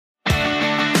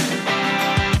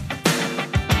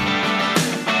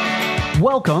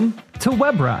Welcome to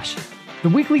WebRush, the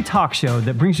weekly talk show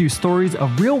that brings you stories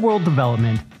of real-world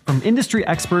development from industry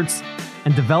experts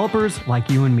and developers like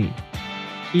you and me.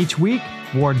 Each week,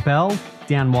 Ward Bell,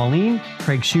 Dan Wallin,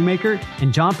 Craig Shoemaker,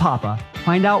 and John Papa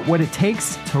find out what it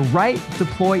takes to write,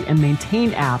 deploy, and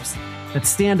maintain apps that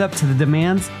stand up to the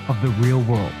demands of the real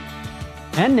world.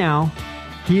 And now,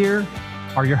 here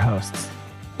are your hosts.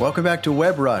 Welcome back to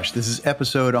WebRush. This is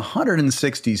episode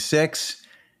 166.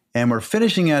 And we're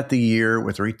finishing out the year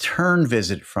with a return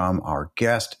visit from our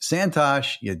guest,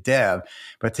 Santosh Yadav.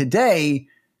 But today,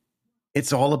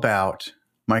 it's all about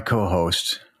my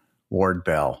co-host, Ward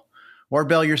Bell. Ward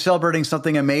Bell, you're celebrating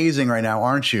something amazing right now,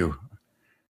 aren't you?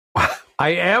 I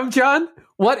am, John?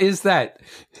 What is that?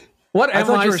 What am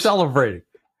I celebrating?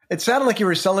 It sounded like you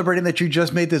were celebrating that you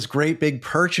just made this great big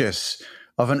purchase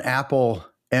of an Apple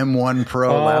M1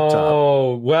 Pro laptop.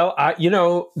 Oh, well,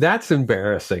 that's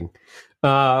embarrassing.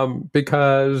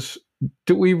 Because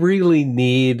do we really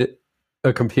need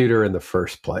a computer in the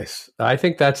first place? I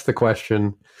think that's the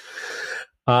question.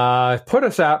 Put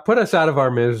us out of our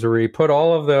misery. Put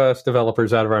all of the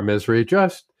developers out of our misery.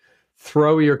 Just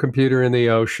throw your computer in the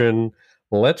ocean.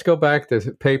 Let's go back to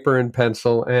paper and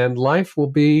pencil, and life will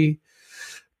be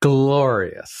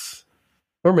glorious.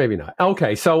 Or maybe not.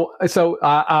 Okay, so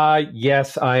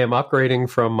yes, I am upgrading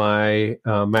from my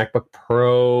MacBook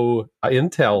Pro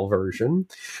Intel version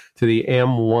to the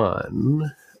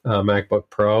M1 MacBook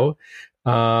Pro,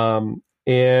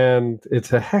 and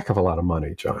it's a heck of a lot of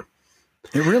money, John.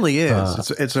 It really is.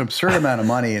 It's an absurd amount of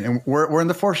money, and we're in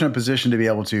the fortunate position to be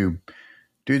able to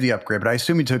do the upgrade. But I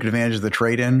assume you took advantage of the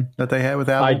trade-in that they had with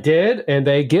Apple. I did, and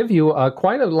they give you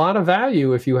quite a lot of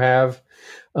value if you have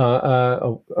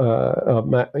a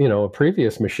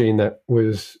previous machine that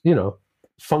was,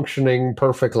 functioning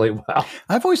perfectly well.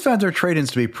 I've always found their trade-ins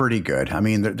to be pretty good. I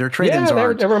mean, their trade-ins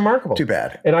they're remarkable. Too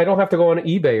bad. And I don't have to go on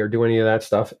eBay or do any of that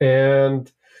stuff.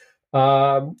 And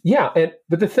but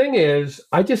the thing is,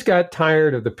 I just got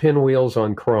tired of the pinwheels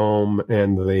on Chrome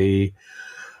and the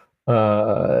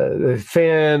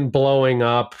fan blowing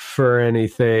up for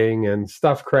anything and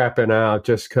stuff crapping out.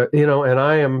 And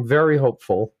I am very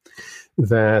hopeful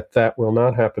that will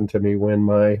not happen to me when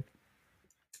my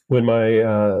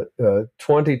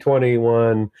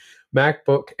 2021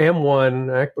 MacBook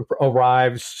M1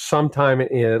 arrives sometime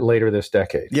later this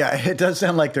decade. Yeah, it does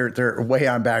sound like they're way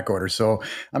on back order. So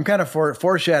I'm kind of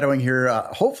foreshadowing here.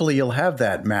 Hopefully, you'll have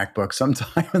that MacBook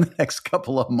sometime in the next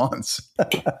couple of months.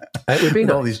 It would be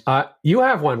nice. You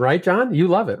have one, right, John? You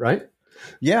love it, right?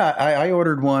 Yeah, I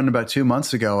ordered one about 2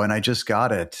 months ago, and I just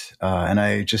got it, and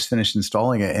I just finished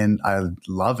installing it, and I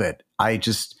love it. I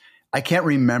can't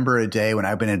remember a day when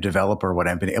I've been a developer when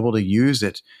I've been able to use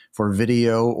it for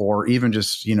video or even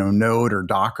just, Node or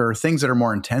Docker, things that are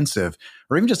more intensive,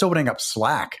 or even just opening up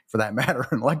Slack, for that matter,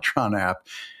 an Electron app,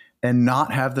 and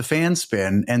not have the fan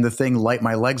spin and the thing light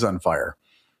my legs on fire.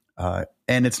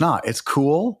 And it's not. It's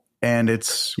cool. And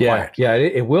it's quiet. Yeah.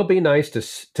 It will be nice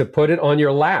to put it on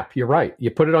your lap. You're right. You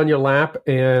put it on your lap,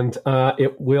 and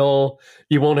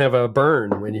you won't have a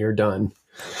burn when you're done.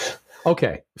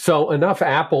 Okay, so enough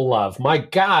Apple love. My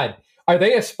God, are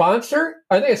they a sponsor?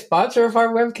 Are they a sponsor of our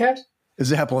webcast?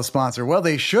 Is Apple a sponsor? Well,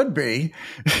 they should be.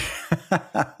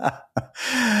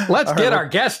 Let's get our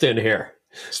guest in here.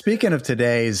 Speaking of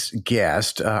today's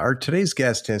guest, today's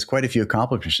guest has quite a few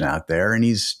accomplishments out there, and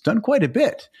he's done quite a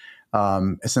bit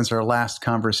since our last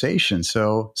conversation.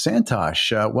 So,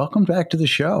 Santosh, welcome back to the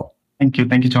show. Thank you,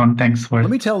 John. Thanks for. Let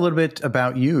me tell a little bit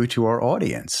about you to our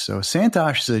audience. So,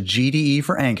 Santosh is a GDE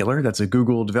for Angular. That's a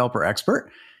Google developer expert.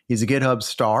 He's a GitHub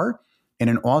star and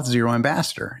an Auth0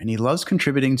 ambassador, and he loves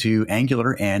contributing to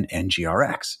Angular and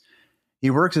NGRX.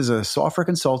 He works as a software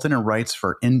consultant and writes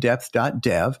for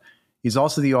indepth.dev. He's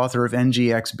also the author of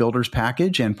NGX Builders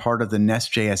Package and part of the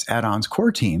Nest.js add-ons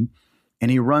core team. And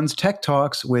he runs Tech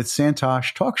Talks with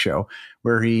Santosh Talk Show,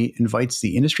 where he invites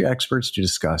the industry experts to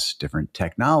discuss different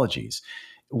technologies.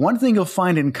 One thing you'll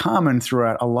find in common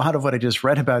throughout a lot of what I just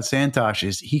read about Santosh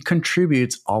is he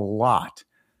contributes a lot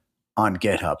on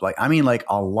GitHub. Like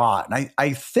a lot. And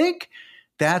I think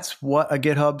that's what a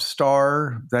GitHub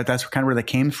star, that's kind of where that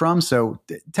came from. So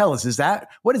tell us,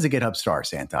 what is a GitHub star,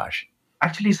 Santosh?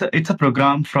 Actually, it's a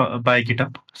program by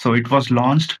GitHub. So it was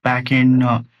launched back in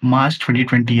March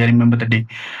 2020. I remember the day.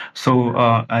 So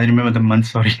I remember the month.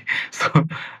 Sorry. So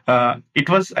it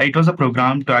was a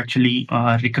program to actually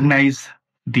recognize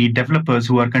the developers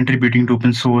who are contributing to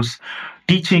open source,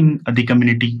 teaching the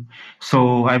community.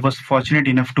 So I was fortunate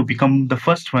enough to become the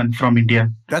first one from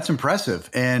India. That's impressive.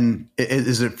 And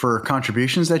is it for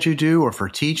contributions that you do, or for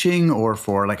teaching, or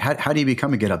for like how do you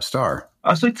become a GitHub star?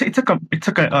 So it's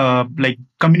a like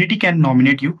community can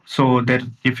nominate you. So that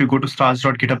if you go to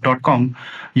stars.github.com,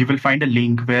 you will find a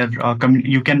link where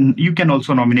you can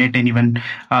also nominate anyone.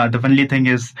 The only thing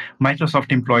is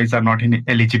Microsoft employees are not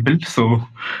eligible. So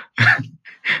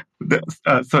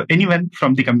so anyone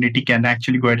from the community can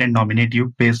actually go ahead and nominate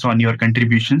you based on your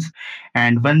contributions.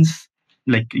 And once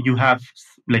like you have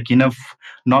like enough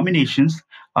nominations,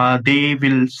 they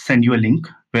will send you a link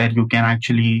where you can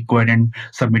actually go ahead and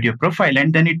submit your profile.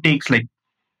 And then it takes like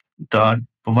 1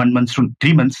 month to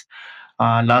 3 months.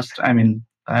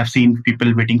 I've seen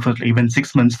people waiting for even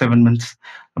 6 months, 7 months,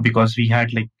 because we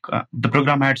had the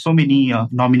program had so many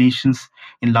nominations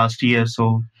in last year.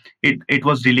 So it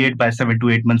was delayed by 7 to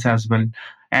 8 months as well.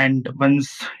 And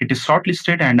once it is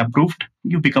shortlisted and approved,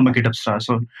 you become a GitHub star.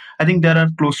 So I think there are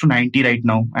close to 90 right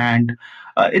now. And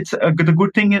the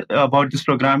good thing about this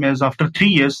program is after 3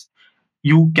 years,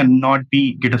 you cannot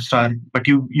be GitHub star, but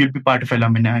you'll be part of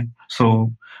alumni.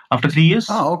 So after 3 years,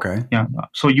 yeah.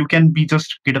 So you can be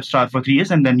just GitHub star for 3 years,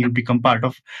 and then you become part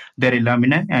of their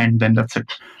alumni, and then that's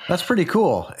it. That's pretty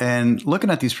cool. And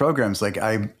looking at these programs, like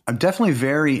I'm definitely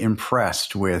very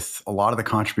impressed with a lot of the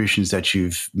contributions that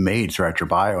you've made throughout your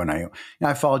bio. And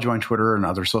I followed you on Twitter and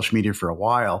other social media for a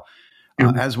while.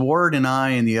 As Ward and I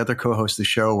and the other co-hosts of the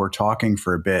show were talking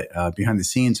for a bit behind the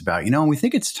scenes about, we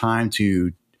think it's time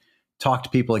to talk to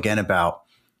people again about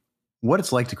what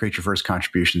it's like to create your first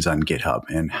contributions on GitHub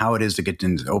and how it is to get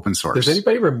into open source. Does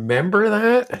anybody remember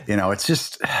that?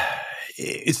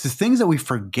 It's the things that we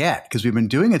forget because we've been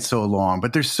doing it so long,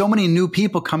 but there's so many new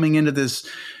people coming into this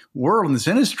world, in this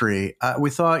industry.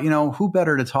 We thought, who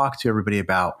better to talk to everybody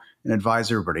about and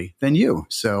advise everybody than you?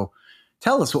 So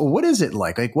tell us, what is it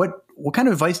like? Like what kind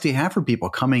of advice do you have for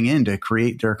people coming in to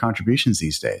create their contributions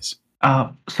these days?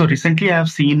 So recently, I've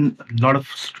seen a lot of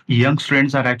young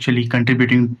students are actually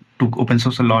contributing to open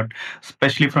source a lot,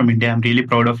 especially from India. I'm really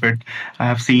proud of it. I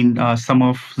have seen some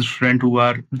of the students who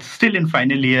are still in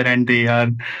final year, and they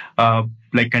are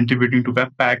contributing to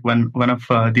Webpack. One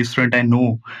of these students I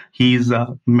know, he's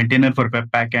a maintainer for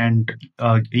Webpack and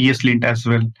ESLint as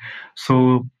well.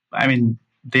 So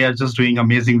they are just doing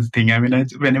amazing thing.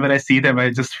 Whenever I see them, I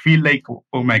just feel like,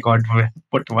 oh my God,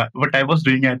 what I was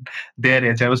doing at their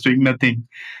age, I was doing nothing.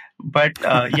 But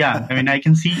I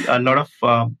can see a lot of,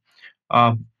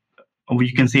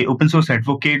 you can say open source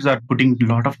advocates are putting a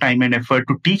lot of time and effort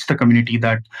to teach the community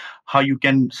that how you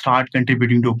can start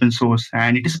contributing to open source,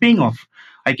 and it is paying off.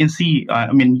 I can see,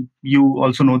 you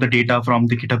also know the data from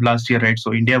the GitHub last year, right?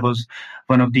 So India was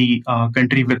one of the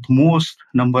country with most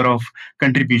number of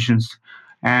contributions.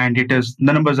 And the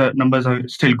numbers are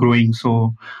still growing.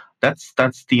 So that's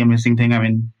the amazing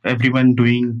thing. Everyone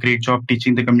doing great job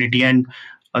teaching the community, and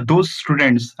those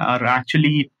students are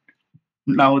actually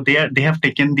now they have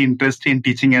taken the interest in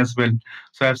teaching as well.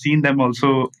 So I've seen them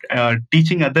also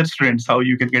teaching other students how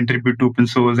you can contribute to open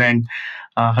source and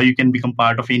how you can become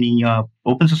part of any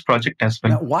open source project as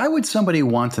well. Now, why would somebody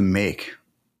want to make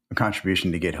a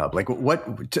contribution to GitHub? Like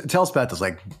tell us about this.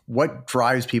 Like what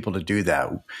drives people to do that?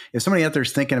 If somebody out there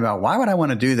is thinking about, why would I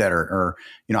want to do that? Or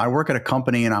I work at a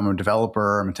company and I'm a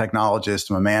developer, I'm a technologist,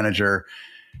 I'm a manager,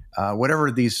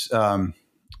 whatever these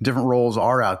different roles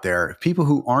are out there. People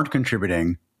who aren't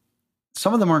contributing,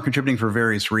 some of them aren't contributing for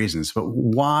various reasons, but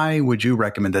why would you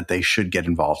recommend that they should get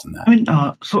involved in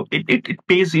that? So it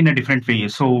pays in a different way.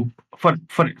 So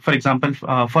for example,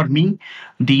 for me,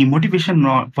 the motivation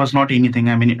was not anything.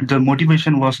 The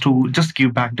motivation was to just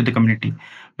give back to the community,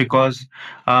 because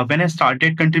when I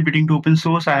started contributing to open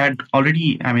source, I had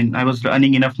already, I was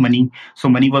earning enough money, so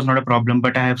money was not a problem.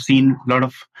 But I have seen a lot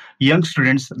of young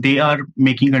students, they are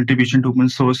making contribution to open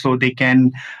source so they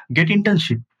can get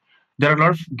internship. There are a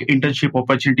lot of internship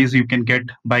opportunities you can get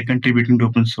by contributing to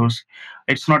open source.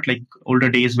 It's not like older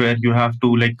days where you have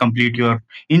to complete your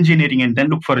engineering and then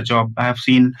look for a job. I have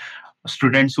seen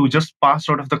students who just passed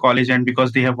out of the college, and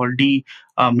because they have already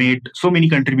made so many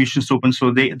contributions to open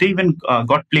source, they even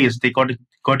got placed. They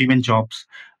got even jobs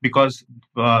because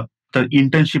the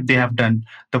internship they have done,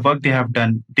 the work they have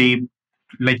done, they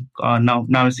now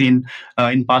I've seen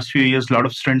in past few years, a lot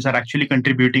of students are actually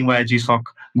contributing via GSOC,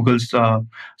 Google's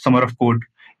Summer of Code.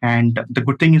 And the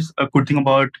good thing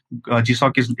about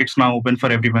GSOC is it's now open for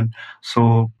everyone.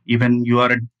 So even you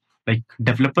are a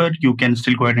developer, you can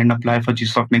still go ahead and apply for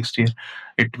GSOC next year.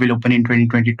 It will open in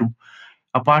 2022.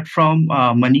 apart from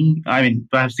money, I mean,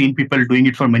 I have seen people doing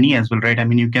it for money as well, right? I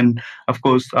mean, you can, of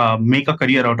course, make a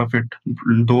career out of it,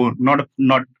 though not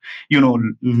not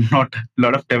a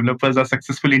lot of developers are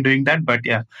successful in doing that, but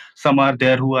yeah, some are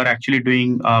there who are actually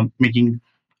doing making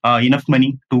enough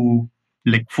money to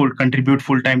like contribute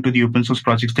full time to the open source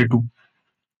projects they do.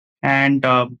 And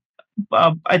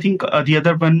I think the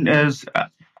other one is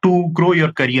to grow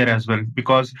your career as well.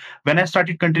 Because when I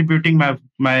started contributing,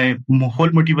 my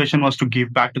whole motivation was to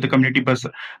give back to the community,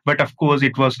 but of course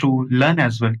it was to learn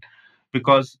as well.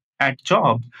 Because at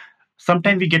job,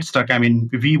 sometimes we get stuck. I mean,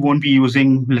 we won't be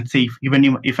using, let's say,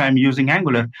 even if I'm using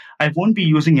Angular, I won't be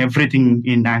using everything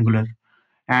in Angular,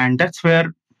 and that's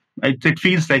where it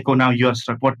feels like, oh, now you're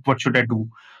stuck. What should I do?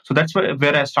 So that's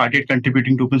where I started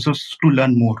contributing to open source to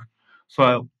learn more.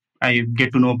 So I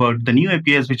get to know about the new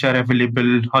APIs which are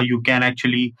available, how you can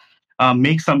actually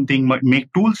make something,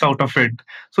 make tools out of it.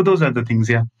 So those are the things,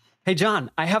 yeah. Hey,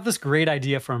 John, I have this great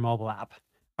idea for a mobile app.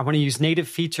 I want to use native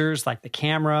features like the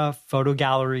camera, photo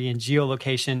gallery, and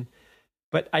geolocation,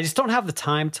 but I just don't have the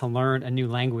time to learn a new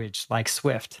language like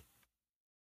Swift.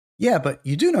 Yeah, but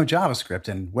you do know JavaScript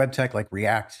and web tech like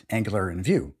React, Angular, and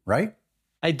Vue, right?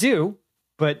 I do,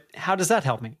 but how does that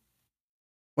help me?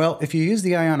 Well, if you use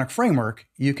the Ionic framework,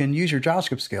 you can use your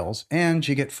JavaScript skills and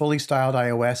you get fully styled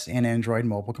iOS and Android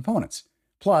mobile components.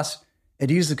 Plus, it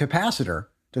uses a capacitor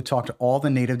to talk to all the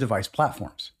native device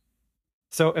platforms.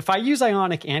 So if I use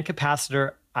Ionic and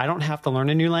Capacitor, I don't have to learn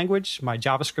a new language. My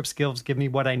JavaScript skills give me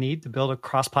what I need to build a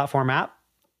cross-platform app.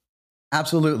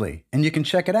 Absolutely. And you can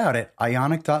check it out at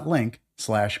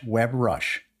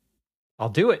ionic.link/webrush. I'll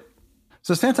do it.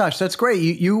 So Santosh, that's great.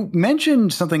 You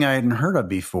mentioned something I hadn't heard of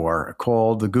before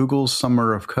called the Google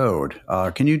Summer of Code.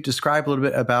 Can you describe a little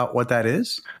bit about what that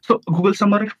is? So Google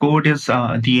Summer of Code is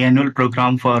the annual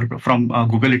program from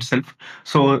Google itself.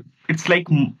 So it's like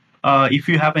if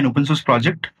you have an open source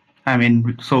project, I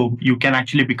mean, so you can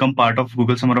actually become part of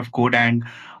Google Summer of Code. And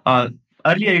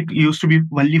earlier it used to be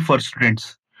only for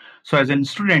students. So as a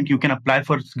student, you can apply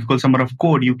for Google Summer of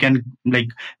Code. You can like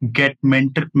get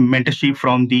mentorship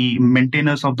from the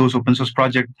maintainers of those open source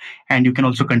projects, and you can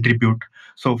also contribute.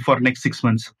 So for next 6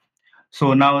 months.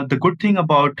 So now the good thing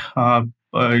about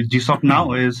GSOC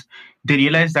now is they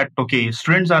realize that, okay,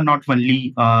 students are not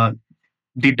only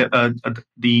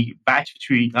the batch which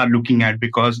we are looking at,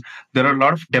 because there are a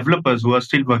lot of developers who are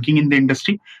still working in the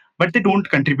industry, but they don't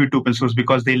contribute to open source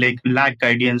because they lack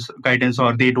guidance,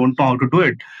 or they don't know how to do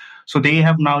it. So they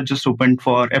have now just opened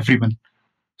for everyone.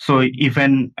 So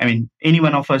even, I mean, any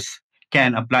one of us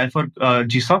can apply for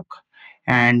GSOC,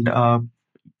 and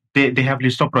they have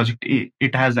list of project.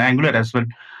 It has Angular as well,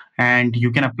 and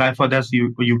you can apply for this.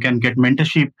 You can get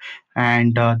mentorship,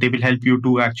 and they will help you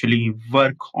to actually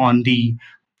work on the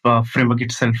framework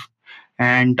itself.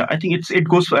 And I think it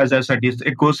goes, as I said,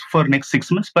 it goes for next 6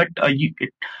 months. But to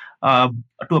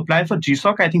apply for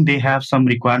GSOC, I think they have some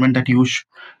requirement that you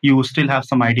still have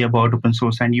some idea about open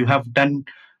source, and you have done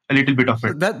a little bit of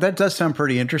it. That does sound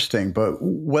pretty interesting. But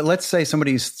let's say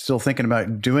somebody's still thinking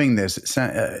about doing this.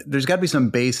 There's got to be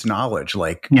some base knowledge,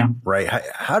 like, yeah, right?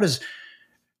 How does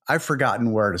I've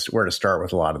forgotten where to start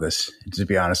with a lot of this, to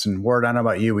be honest. And Ward, I don't know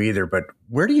about you either, but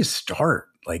where do you start?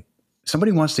 Like,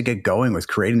 somebody wants to get going with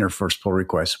creating their first pull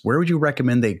request. Where would you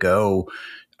recommend they go?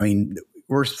 I mean,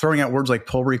 we're throwing out words like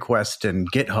pull request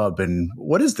and GitHub, and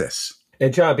what is this?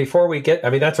 And John, before we get,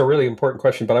 I mean, that's a really important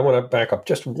question, but I want to back up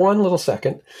just one little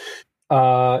second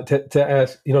to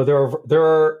ask, there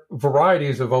are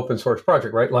varieties of open source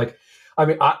project, right? Like, I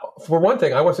mean, for one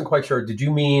thing, I wasn't quite sure. Did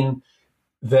you mean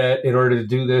that in order to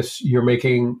do this, you're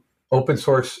making open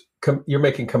source, you're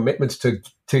making commitments to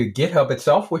GitHub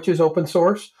itself, which is open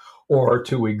source, or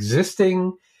to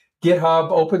existing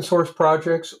GitHub open source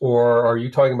projects? Or are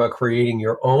you talking about creating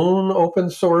your own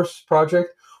open source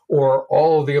project, or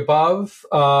all of the above?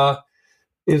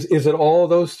 Is it all of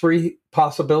those three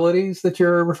possibilities that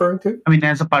you're referring to? I mean,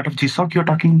 as a part of GSOC you're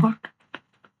talking about?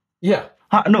 Yeah.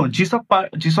 No,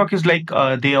 GSOC is like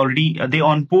they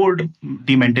onboard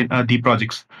the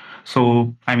projects.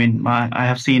 So I mean, I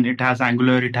have seen it has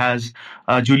Angular, it has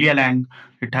Julia Lang,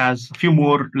 it has a few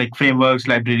more like frameworks,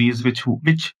 libraries,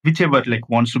 whichever like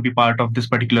wants to be part of this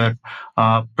particular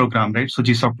program, right? So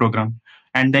GSOC program,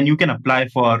 and then you can apply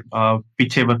for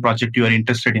whichever project you are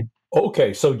interested in.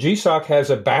 Okay, so GSOC has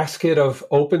a basket of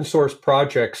open source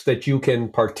projects that you can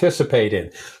participate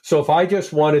in. So if I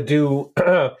just want to do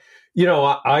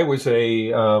I was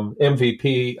a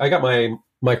MVP. I got my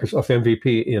Microsoft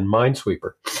MVP in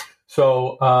Minesweeper.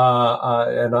 So,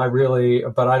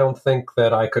 but I don't think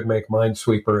that I could make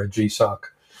Minesweeper a GSOC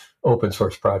open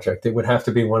source project. It would have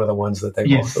to be one of the ones that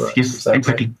they've authorized. Yes,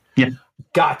 exactly. Right? Yeah.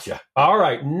 Gotcha. All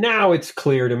right, now it's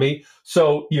clear to me.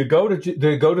 So you go to the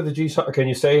GSOC and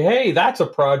you say, "Hey, that's a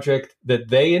project that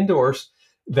they endorse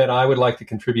that I would like to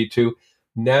contribute to."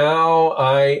 Now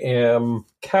I am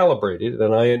calibrated,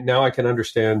 and now I can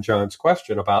understand John's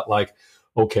question about like,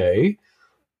 okay,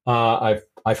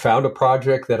 I found a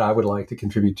project that I would like to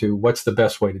contribute to. What's the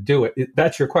best way to do it?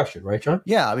 That's your question, right, John?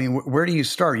 Yeah. I mean, where do you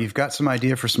start? You've got some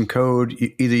idea for some code.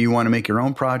 Either you want to make your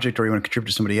own project or you want to contribute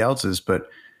to somebody else's, but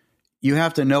you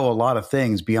have to know a lot of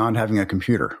things beyond having a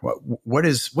computer. What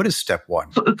is step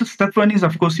one? So the step one is,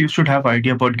 of course, you should have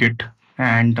idea about Git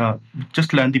and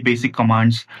just learn the basic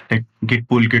commands like git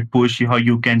pull, git push, how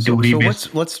you can do rebase.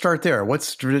 So let's start there.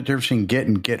 What's the difference between Git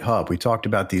and GitHub? We talked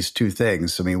about these two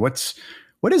things. I mean, what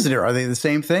is it? Are they the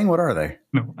same thing? What are they?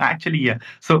 No, actually, yeah.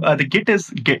 So the Git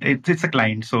it's a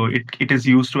client. So it is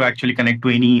used to actually connect to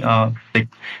any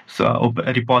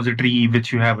repository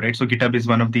which you have, right? So GitHub is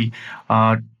one of the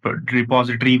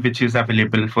repository which is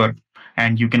available for,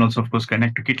 and you can also of course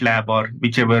connect to GitLab or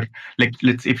whichever. Like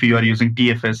if you are using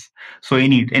TFS, so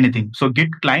anything. So Git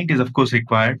client is of course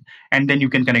required, and then you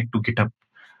can connect to GitHub.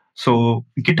 So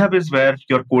GitHub is where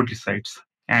your code resides.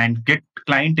 And Git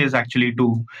client is actually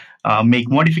to make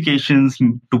modifications,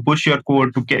 to push your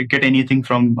code, to get anything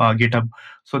from GitHub.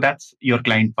 So that's your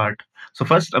client part. So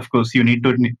first, of course, you need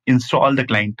to install the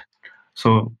client.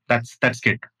 So that's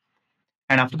Git.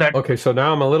 And after that, okay. So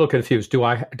now I'm a little confused. Do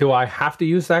I have to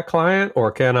use that client,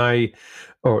 or can I,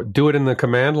 or do it in the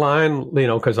command line? You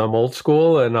know, because I'm old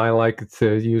school and I like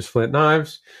to use Flint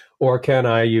knives. Or can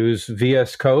I use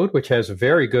VS Code, which has a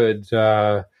very good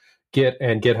Git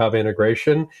and GitHub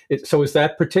integration? So is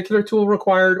that particular tool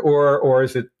required, or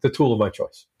is it the tool of my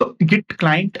choice? So Git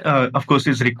client, of course,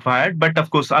 is required, but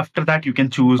of course, after that, you can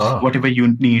choose whatever you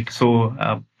need. So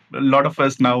a lot of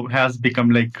us now has become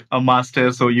like a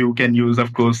master, so you can use,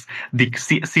 of course, the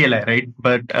CLI, right?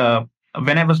 But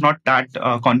when I was not that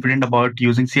confident about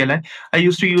using CLI, I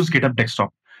used to use GitHub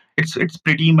Desktop. It's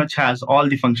pretty much has all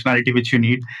the functionality which you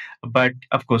need, but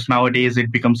of course nowadays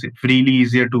it becomes really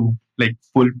easier to like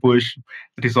pull, push,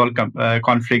 resolve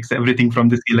conflicts, everything from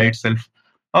the CLI itself.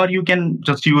 Or you can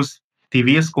just use the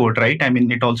VS Code, right? I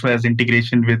mean, it also has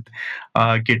integration with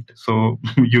Git, so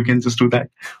you can just do that.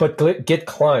 But Git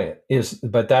client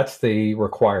but that's the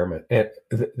requirement, and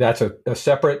that's a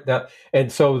separate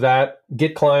and so that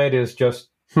Git client is just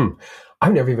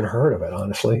I've never even heard of it,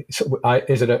 honestly. So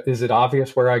is it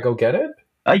obvious where I go get it?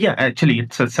 Yeah, actually,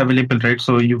 it's available, right?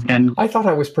 So you can. I thought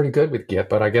I was pretty good with Git,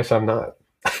 but I guess I'm not.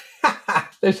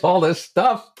 There's all this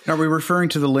stuff. Are we referring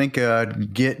to the link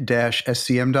git-scm.com?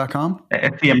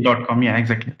 scm.com, yeah,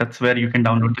 exactly. That's where you can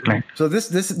download the client. So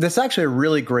this is actually a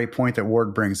really great point that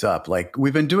Ward brings up. Like,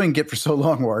 we've been doing Git for so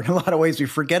long, Ward. In a lot of ways, we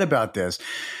forget about this.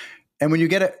 And when you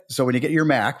get your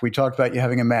Mac, we talked about you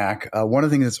having a Mac. One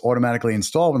of the things that's automatically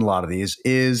installed in a lot of these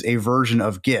is a version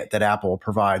of Git that Apple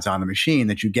provides on the machine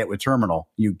that you get with Terminal.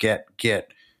 You get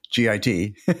Git,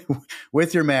 Git,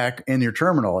 with your Mac in your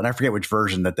terminal. And I forget which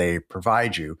version that they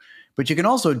provide you. But you can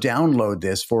also download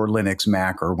this for Linux,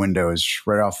 Mac, or Windows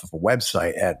right off of a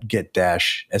website at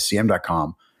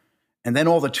git-scm.com. And then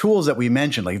all the tools that we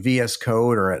mentioned, like VS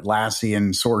Code or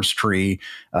Atlassian, SourceTree,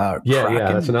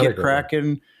 Kraken, that's another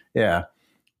GitKraken. Yeah,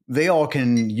 they all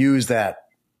can use that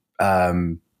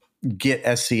Git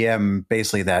SCM,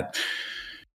 basically that.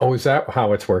 Oh, is that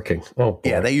how it's working? Oh, boy.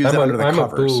 Yeah, they use that under the covers.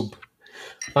 I'm a boob.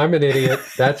 I'm an idiot.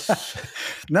 That's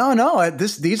no.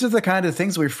 These are the kind of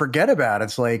things we forget about.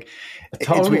 It's like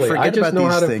totally. We forget I just about know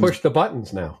these how to things. push the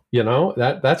buttons now. You know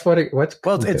that's what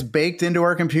it's baked into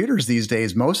our computers these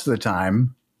days most of the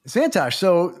time. Santosh,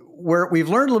 so we've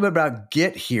learned a little bit about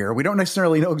Git here. We don't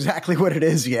necessarily know exactly what it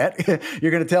is yet. You're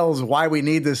going to tell us why we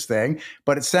need this thing,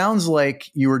 but it sounds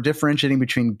like you were differentiating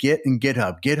between Git and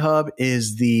GitHub. GitHub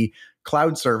is the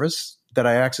cloud service that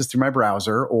I access through my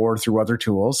browser or through other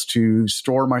tools to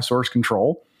store my source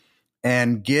control.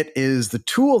 And Git is the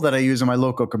tool that I use on my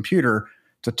local computer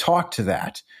to talk to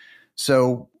that.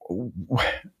 So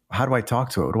how do I talk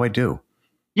to it? What do I do?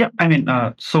 Yeah, I mean,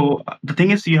 so the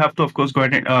thing is, you have to, of course, go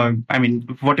ahead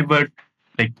and, whatever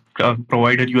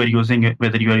provider you are using,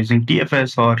 whether you are using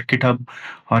TFS or GitHub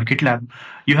or GitLab,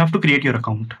 you have to create your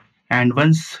account. And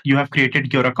once you have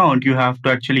created your account, you have to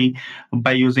actually,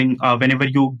 by using, whenever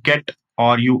you get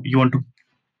or you want to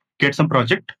get some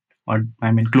project, or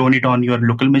clone it on your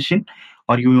local machine,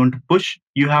 or you want to push,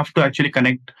 you have to actually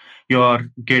connect your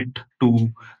Git to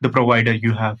the provider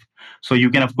you have. So you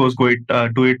can, of course, do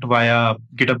it via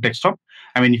GitHub Desktop.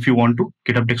 I mean, if you want to,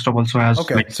 GitHub Desktop also has.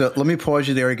 Okay, so let me pause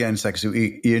you there again a second. So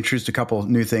you introduced a couple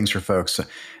new things for folks.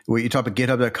 You talked about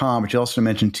GitHub.com, but you also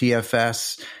mentioned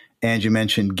TFS and you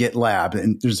mentioned GitLab,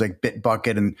 and there's like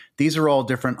Bitbucket, and these are all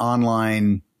different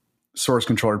online source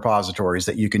control repositories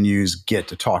that you can use Git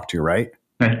to talk to, right?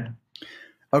 Right.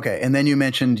 Okay, and then you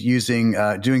mentioned using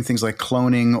doing things like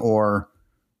cloning or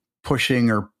pushing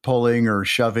or pulling or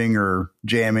shoving or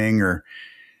jamming, or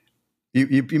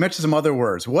you mentioned some other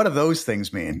words. What do those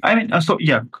things mean? I mean,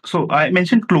 so I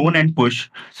mentioned clone and push.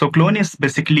 So clone is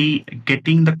basically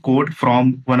getting the code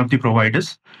from one of the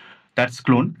providers. That's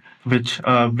clone, which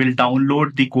will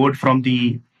download the code from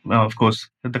of course,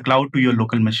 the cloud to your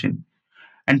local machine.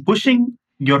 And pushing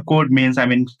your code means, I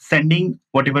mean, sending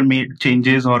whatever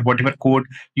changes or whatever code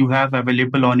you have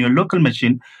available on your local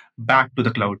machine back to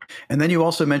the cloud. And then you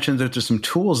also mentioned that there's some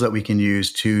tools that we can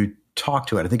use to talk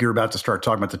to it. I think you're about to start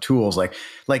talking about the tools. Like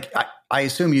I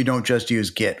assume you don't just use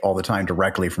Git all the time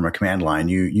directly from a command line.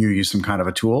 You use some kind of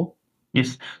a tool?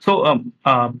 Yes. So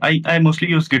I mostly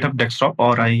use GitHub Desktop,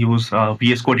 or I use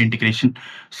VS Code integration.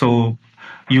 So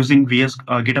using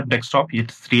GitHub Desktop,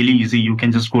 it's really easy. You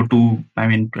can just go to,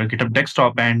 GitHub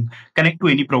Desktop and connect to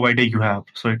any provider you have.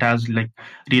 So it has like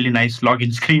really nice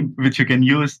login screen, which you can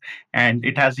use, and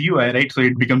it has UI, right? So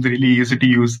it becomes really easy to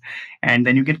use. And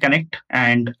then you can connect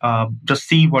and just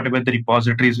see whatever the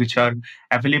repositories which are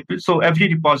available. So every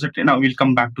repository, now we'll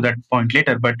come back to that point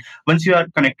later, but once you are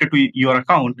connected to your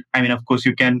account, of course,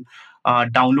 you can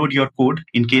download your code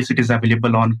in case it is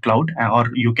available on cloud, or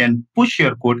you can push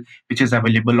your code which is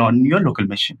available on your local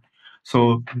machine.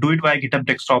 So do it via GitHub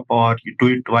Desktop, or you do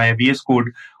it via VS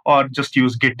Code, or just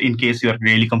use Git in case you're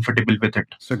really comfortable with it.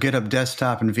 So GitHub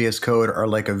Desktop and VS Code are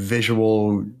like a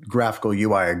visual graphical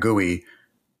UI, a GUI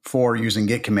for using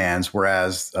Git commands,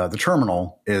 whereas the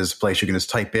terminal is a place you can just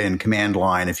type in command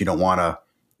line if you don't want to,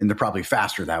 and they're probably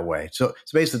faster that way. So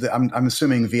basically, I'm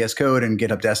assuming VS Code and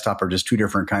GitHub Desktop are just two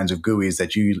different kinds of GUIs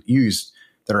that you use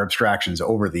that are abstractions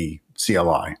over the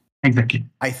CLI. Exactly.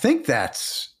 I think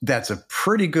that's a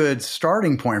pretty good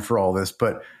starting point for all this,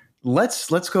 but let's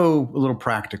go a little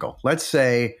practical. Let's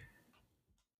say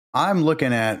I'm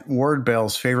looking at Ward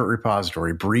Bell's favorite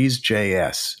repository,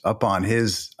 Breeze.js, up on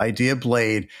his Idea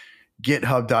Blade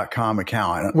GitHub.com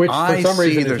account. Which for some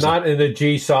reason is not in the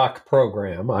GSOC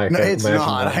program. No, it's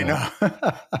not. I know.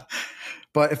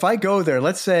 But if I go there,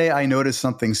 let's say I notice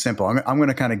something simple. I'm going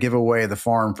to kind of give away the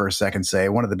farm for a second. Say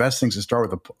one of the best things to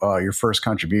start with your first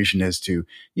contribution is you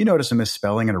notice a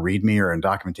misspelling in a README or in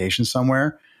documentation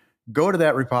somewhere. Go to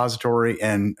that repository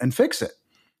and fix it.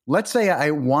 Let's say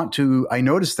I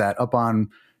notice that up on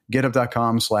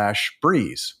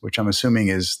github.com/breeze, which I'm assuming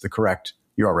is the correct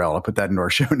URL. I'll put that into our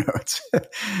show notes.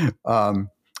 And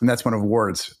that's one of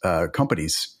Ward's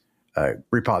company's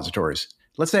repositories.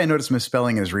 Let's say I notice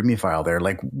misspelling in his README file there.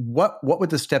 Like, what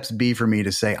would the steps be for me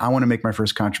to say, I want to make my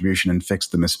first contribution and fix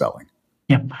the misspelling?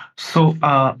 Yeah. So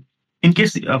in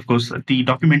case, of course, the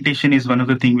documentation is one of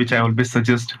the things which I always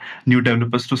suggest new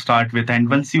developers to start with. And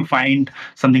once you find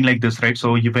something like this, right,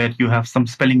 so where you have some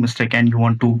spelling mistake and you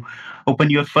want to open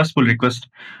your first pull request,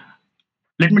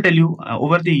 let me tell you,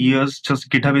 over the years, just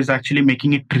GitHub is actually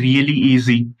making it really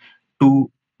easy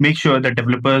to make sure that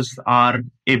developers are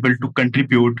able to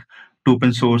contribute to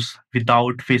open source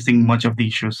without facing much of the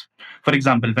issues. For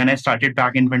example, when I started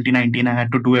back in 2019, I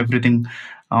had to do everything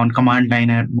on command line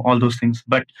and all those things.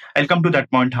 But I'll come to that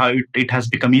point, how it has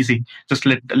become easy. Just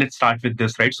let's start with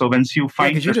this, right? So once you find...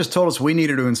 because you just told us we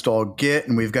needed to install Git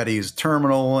and we've got to use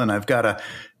terminal and I've got to,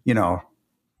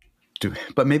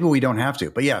 but maybe we don't have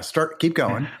to. But yeah, keep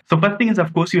going. So first thing is,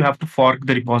 of course, you have to fork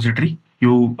the repository.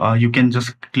 You can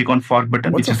just click on fork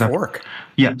button. What's a fork?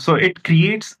 Yeah, so it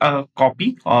creates a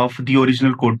copy of the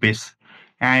original code base,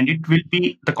 and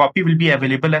the copy will be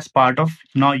available as part of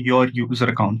now your user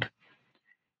account,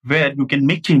 where you can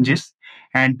make changes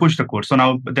and push the code. So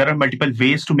now there are multiple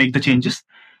ways to make the changes.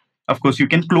 Of course, you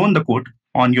can clone the code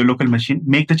on your local machine,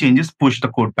 make the changes, push the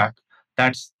code back.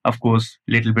 That's, of course,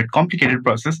 a little bit complicated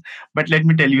process, but let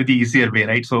me tell you the easier way,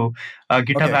 right? So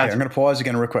GitHub has... I'm going to pause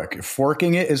again real quick.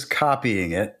 Forking it is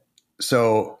copying it.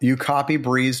 So you copy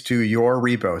Breeze to your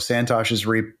repo, Santosh's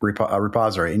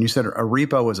repository, and you said a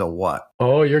repo is a what?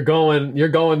 Oh, you're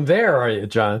going there, are you,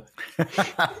 John?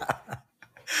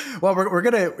 Well, we're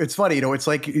going to... It's funny, it's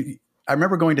like... I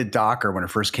remember going to Docker when it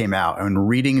first came out and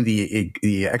reading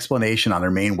the explanation on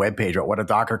their main webpage about what a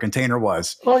Docker container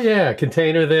was. Oh, yeah.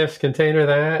 Container this, container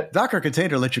that. Docker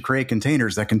container lets you create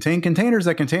containers that contain containers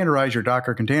that containerize your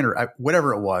Docker container,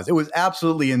 whatever it was. It was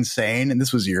absolutely insane. And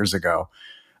this was years ago.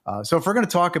 So if we're going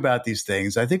to talk about these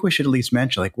things, I think we should at least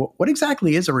mention, like, what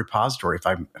exactly is a repository? If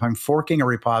I'm forking a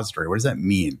repository, what does that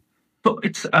mean? So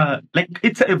it's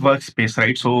it's a workspace,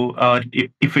 right? So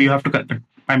if you have to,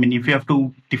 if you have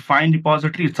to define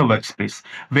repository, it's a workspace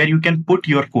where you can put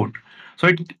your code.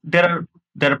 So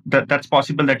that's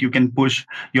possible that you can push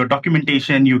your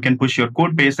documentation, you can push your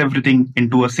code base, everything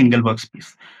into a single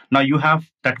workspace. Now you have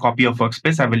that copy of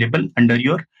workspace available under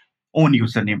your own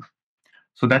username.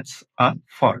 So that's a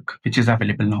fork, which is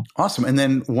available now. Awesome. And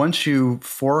then once you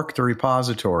fork the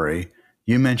repository,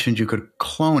 you mentioned you could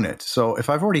clone it. So if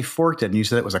I've already forked it and you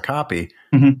said it was a copy,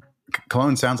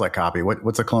 clone sounds like copy.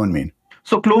 What's a clone mean?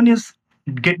 So clone is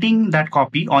getting that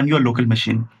copy on your local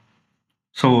machine.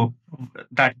 So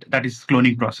that is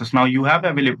cloning process. Now you have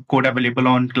code available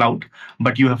on cloud,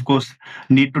 but you of course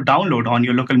need to download on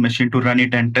your local machine to run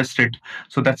it and test it.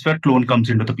 So that's where clone comes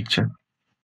into the picture.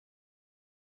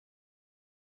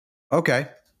 Okay.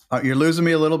 You're losing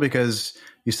me a little because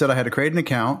you said I had to create an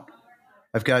account.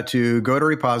 I've got to go to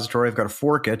repository. I've got to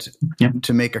fork it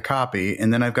to make a copy.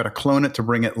 And then I've got to clone it to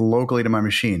bring it locally to my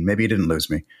machine. Maybe you didn't lose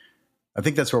me. I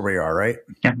think that's where we are, right?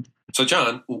 Yeah. So,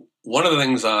 John, one of the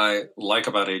things I like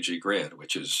about AG Grid,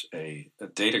 which is a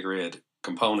data grid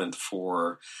component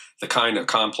for the kind of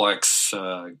complex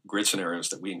grid scenarios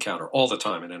that we encounter all the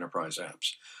time in enterprise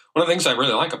apps. One of the things I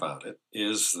really like about it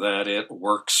is that it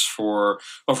works for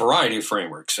a variety of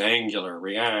frameworks, Angular,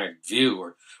 React, Vue,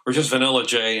 or just vanilla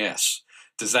JS.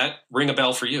 Does that ring a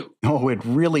bell for you? Oh, it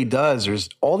really does. There's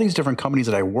all these different companies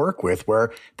that I work with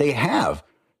where they have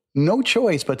no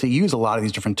choice but to use a lot of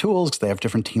these different tools because they have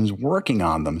different teams working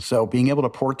on them. So being able to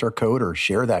port their code or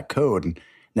share that code and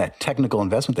that technical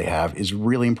investment they have is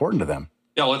really important to them.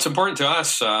 Yeah, well, it's important to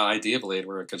us, ideally,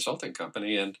 we're a consulting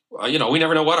company, and, we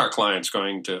never know what our client's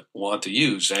going to want to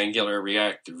use, Angular,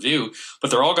 React, or Vue,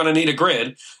 but they're all going to need a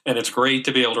grid, and it's great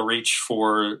to be able to reach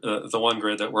for the one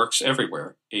grid that works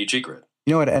everywhere, AG Grid.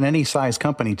 You know, at any size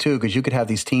company, too, because you could have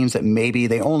these teams that maybe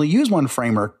they only use one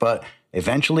framework, but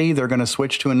eventually they're going to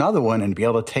switch to another one and be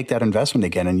able to take that investment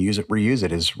again and reuse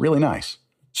it is really nice.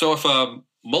 So if a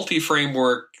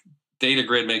multi-framework data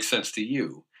grid makes sense to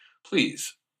you,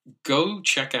 please go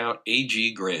check out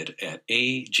AG Grid at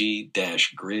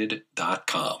ag-grid.com.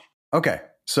 Okay,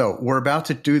 so we're about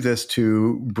to do this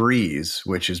to Breeze,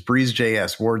 which is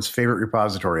Breeze.js, Ward's favorite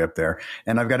repository up there.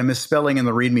 And I've got a misspelling in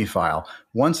the README file.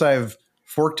 Once I've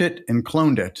forked it and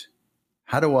cloned it,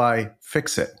 how do I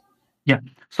fix it? Yeah.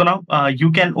 So now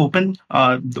you can open,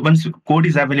 once code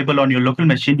is available on your local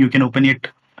machine, you can open it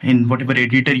in whatever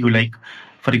editor you like.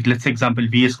 For let's say example,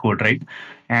 VS Code, right?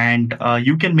 And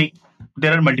you can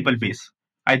there are multiple ways.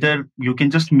 Either you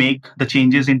can just make the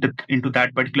changes into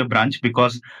that particular branch,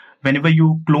 because whenever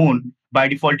you clone, by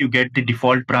default, you get the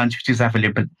default branch which is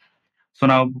available. So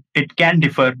now it can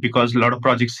differ because a lot of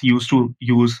projects used to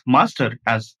use master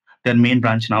as their main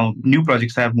branch. Now new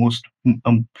projects have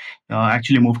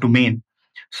actually moved to main.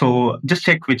 So just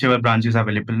check whichever branch is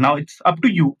available. Now it's up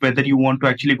to you whether you want to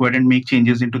actually go ahead and make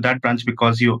changes into that branch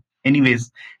because you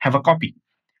anyways have a copy.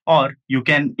 Or you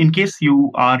can, in case you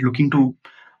are looking to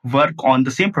work on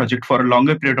the same project for a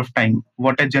longer period of time,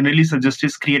 what I generally suggest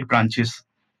is create branches.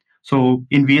 So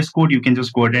in VS Code, you can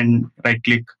just go ahead and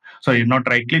click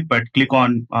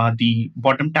on the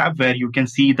bottom tab where you can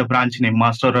see the branch name,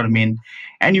 master or main,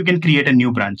 and you can create a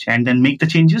new branch and then make the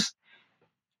changes,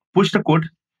 push the code,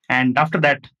 and after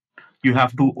that, you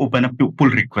have to open a pull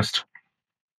request.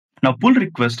 Now, pull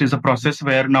request is a process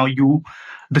where now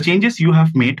the changes you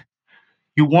have made,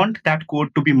 you want that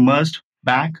code to be merged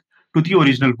back to the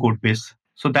original code base.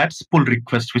 So that's pull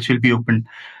request, which will be opened.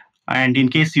 And in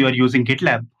case you are using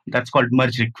GitLab, that's called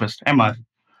merge request, MR.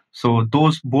 So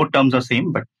those both terms are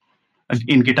same, but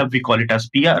in GitHub, we call it as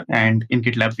PR, and in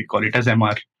GitLab, we call it as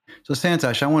MR. So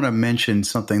Santosh, I want to mention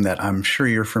something that I'm sure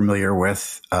you're familiar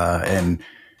with, and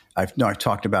I've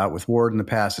talked about with Ward in the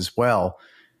past as well.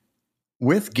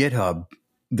 With GitHub,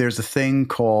 there's a thing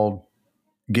called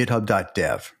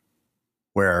github.dev,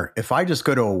 where if I just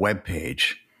go to a web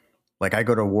page, like I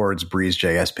go to Ward's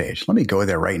Breeze.js page, let me go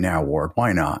there right now, Ward,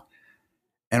 why not?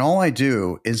 And all I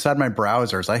do inside my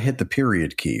browser is I hit the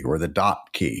period key or the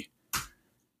dot key.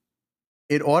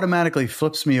 It automatically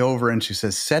flips me over and she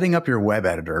says, setting up your web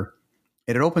editor.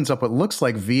 And it opens up what looks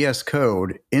like VS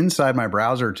Code inside my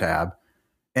browser tab.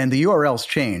 And the URL's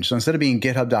changed. So instead of being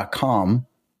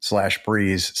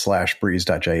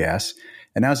github.com/breeze/breeze.js,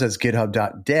 and now it says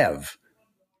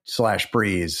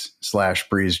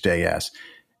github.dev/breeze/breeze.js.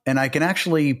 And I can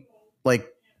actually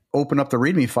open up the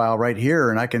README file right here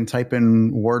and I can type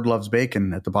in Ward loves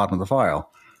bacon at the bottom of the file.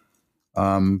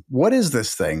 What is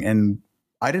this thing? And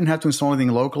I didn't have to install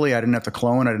anything locally. I didn't have to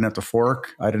clone. I didn't have to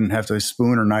fork. I didn't have to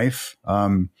spoon or knife.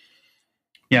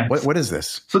 Yeah. What is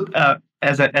this? So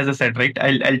as I said, right,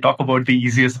 I'll talk about the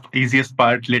easiest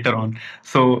part later on.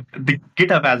 So the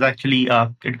GitHub has actually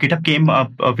GitHub came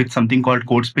up with something called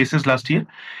Codespaces last year,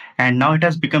 and now it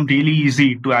has become really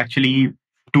easy to actually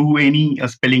do any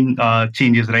spelling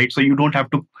changes, right? So you don't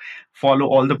have to follow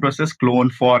all the process, clone,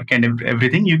 fork, and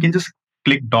everything. You can just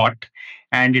click dot,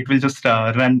 and it will just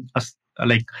run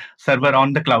like server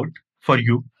on the cloud for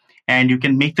you, and you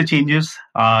can make the changes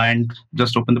and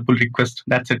just open the pull request.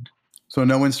 That's it. So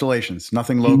no installations,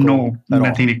 nothing local. No,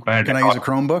 nothing all. required. Can I use a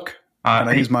Chromebook? Can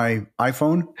I use my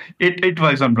iPhone? It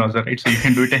works on browser, right? So you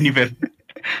can do it anywhere.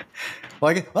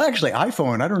 Well, actually,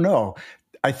 iPhone, I don't know.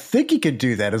 I think you could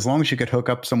do that as long as you could hook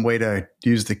up some way to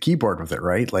use the keyboard with it,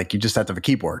 right? Like you just have to have a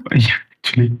keyboard. Yeah,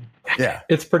 actually. Yeah.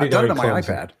 It's pretty I've done darn it on my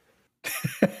clumsy.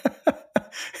 iPad.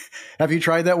 Have you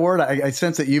tried that, Ward? I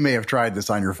sense that you may have tried this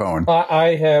on your phone.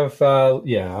 I have,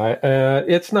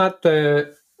 it's not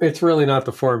the. It's really not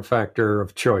the form factor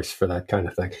of choice for that kind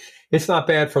of thing. It's not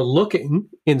bad for looking,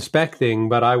 inspecting,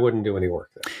 but I wouldn't do any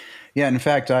work there. Yeah, in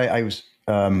fact, I was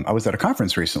at a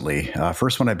conference recently,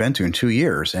 first one I've been to in 2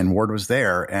 years, and Ward was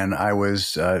there, and I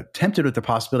was tempted with the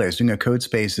possibility. I was doing a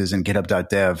Codespaces and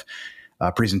GitHub.dev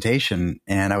presentation,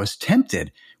 and I was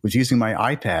tempted with using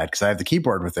my iPad, because I have the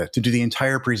keyboard with it, to do the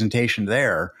entire presentation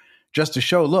there, just to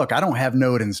show, look, I don't have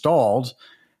Node installed.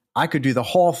 I could do the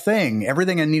whole thing,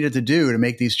 everything I needed to do to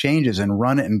make these changes and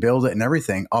run it and build it and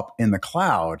everything up in the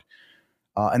cloud.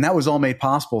 And that was all made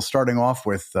possible starting off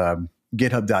with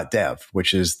GitHub.dev,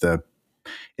 which is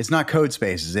it's not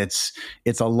Codespaces.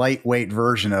 It's a lightweight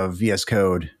version of VS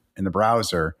Code in the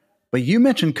browser. But you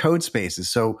mentioned Codespaces.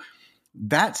 So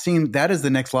that is the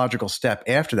next logical step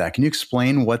after that. Can you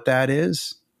explain what that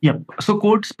is? Yeah. So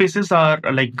Codespaces are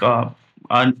like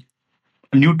a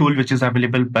new tool which is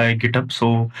available by GitHub.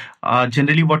 So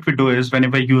generally what we do is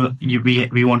whenever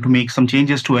we want to make some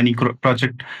changes to any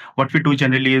project, what we do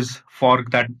generally is fork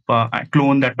that,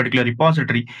 clone that particular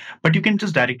repository, but you can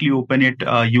just directly open it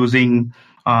using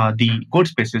the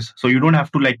Codespaces. So you don't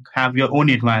have to like have your own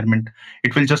environment.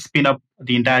 It will just spin up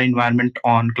the entire environment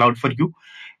on cloud for you,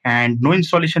 and no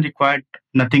installation required,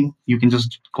 nothing. You can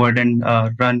just go ahead and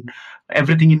run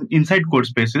everything inside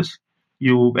Codespaces.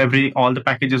 All the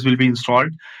packages will be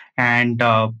installed, and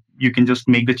you can just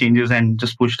make the changes and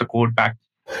just push the code back.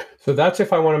 So that's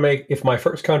if my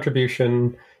first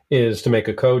contribution is to make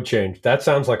a code change. That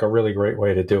sounds like a really great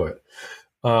way to do it.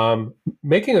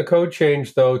 Making a code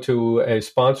change, though, to a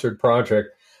sponsored project,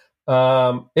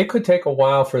 it could take a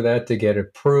while for that to get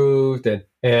approved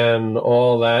and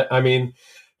all that. I mean,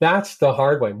 that's the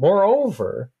hard way.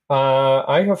 Moreover,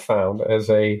 I have found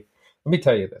let me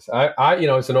tell you this. I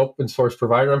as an open source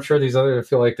provider, I'm sure these others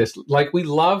feel like this. Like, we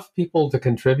love people to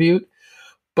contribute,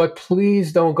 but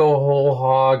please don't go whole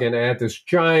hog and add this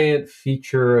giant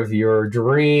feature of your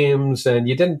dreams, and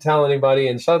you didn't tell anybody,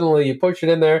 and suddenly you push it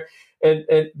in there, and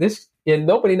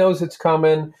nobody knows it's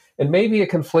coming, and maybe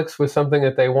it conflicts with something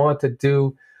that they want to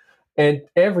do, and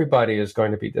everybody is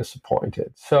going to be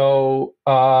disappointed. So,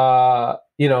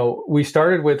 we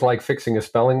started with like fixing a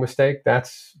spelling mistake.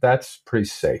 That's pretty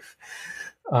safe.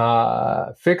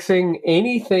 Fixing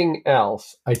anything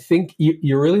else, I think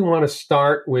you really want to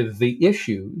start with the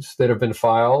issues that have been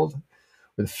filed,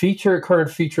 with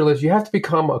current feature list. You have to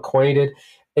become acquainted,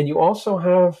 and you also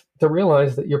have to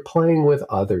realize that you're playing with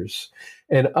others.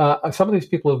 And some of these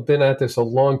people have been at this a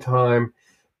long time,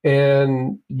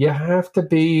 and you have to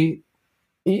be,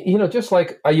 just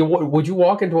like, would you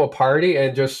walk into a party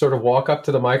and just sort of walk up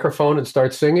to the microphone and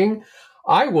start singing?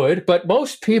 I would, but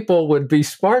most people would be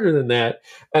smarter than that,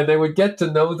 and they would get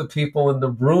to know the people in the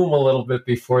room a little bit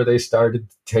before they started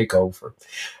to take over.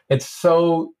 And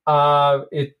so,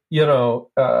 if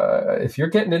you're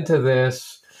getting into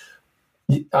this,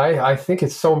 I think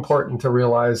it's so important to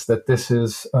realize that this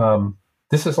is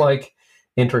like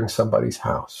entering somebody's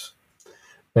house,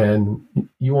 and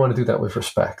you want to do that with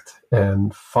respect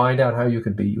and find out how you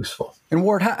could be useful. And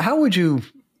Ward, how would you?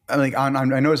 I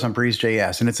noticed on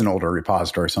Breeze.js, and it's an older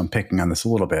repository, so I'm picking on this a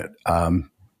little bit,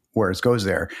 where it goes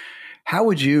there. How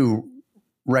would you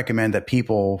recommend that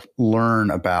people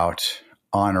learn about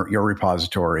on your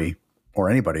repository or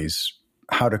anybody's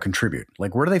how to contribute?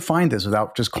 Like, where do they find this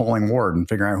without just calling Ward and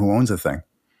figuring out who owns the thing?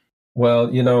 Well,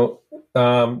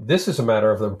 this is a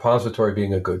matter of the repository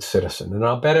being a good citizen. And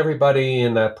I'll bet everybody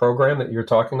in that program that you're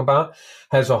talking about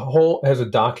has a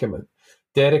document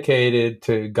dedicated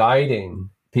to guiding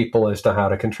people as to how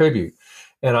to contribute.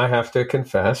 And I have to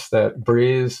confess that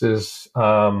Breeze is,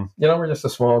 we're just a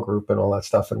small group and all that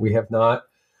stuff. And we have not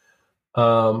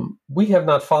we have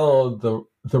not followed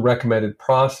the recommended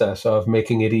process of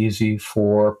making it easy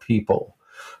for people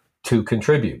to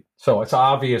contribute. So it's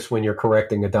obvious when you're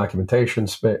correcting a documentation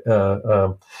thing,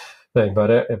 but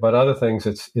other things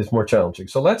it's more challenging.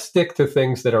 So let's stick to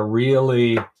things that are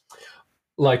really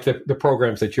like the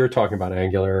programs that you're talking about,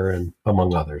 Angular and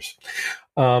among others.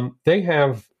 They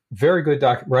have very good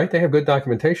right? They have good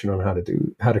documentation on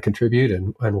how to contribute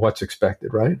and what's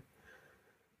expected, right?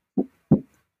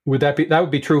 That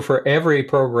would be true for every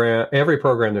program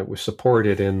that was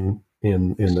supported in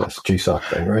this GSOC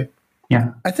thing, right?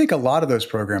 Yeah, I think a lot of those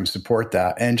programs support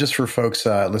that. And just for folks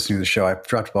listening to the show, I've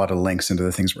dropped a lot of links into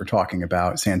the things we're talking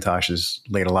about. Santosh has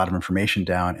laid a lot of information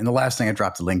down. And the last thing I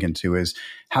dropped a link into is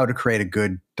how to create a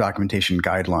good documentation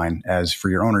guideline as for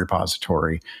your own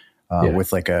repository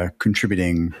with like a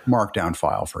contributing markdown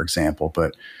file, for example.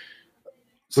 But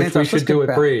which Santosh, we should do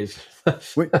with Breeze.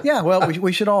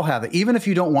 we should all have it. Even if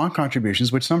you don't want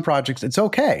contributions, which some projects, it's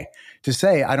okay to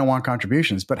say, I don't want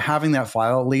contributions. But having that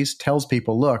file at least tells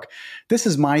people, look, this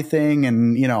is my thing.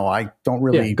 And, I don't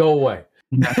really... go away.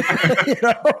 But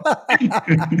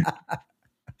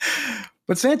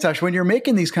Santosh, when you're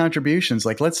making these contributions,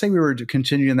 like let's say we were to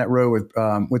continue in that row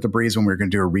with the Breeze when we were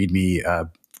going to do a README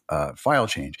file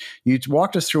change. You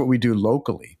walked us through what we do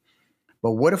locally.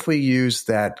 But what if we use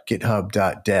that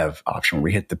github.dev option where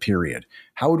we hit the period?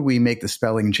 How would we make the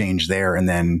spelling change there and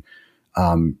then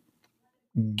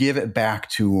give it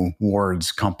back to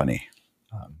Ward's company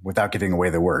without giving away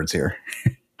the words here?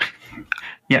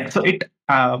 Yeah, so it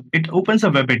opens a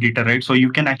web editor, right? So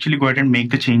you can actually go ahead and make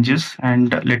the changes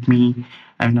and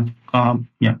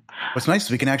What's nice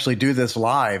is we can actually do this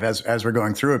live as we're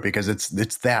going through it because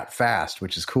it's that fast,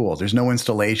 which is cool. There's no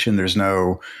installation.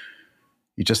 You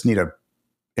just need a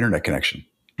internet connection.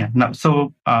 Yeah. Now,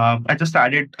 so I just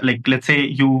added, like, let's say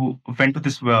you went to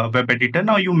this web editor.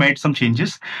 Now you made some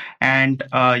changes, and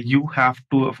you have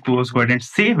to, of course, go ahead and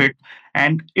save it.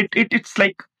 And it's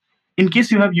like, in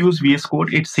case you have used VS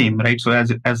Code, it's same, right? So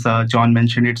as John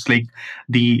mentioned, it's like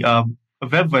the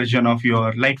web version of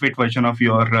your lightweight version of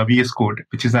your VS Code,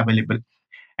 which is available,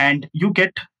 and you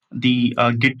get the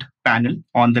Git panel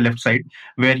on the left side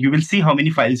where you will see how many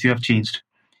files you have changed.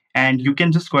 And you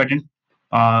can just go ahead and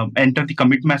enter the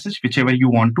commit message, whichever you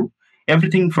want to.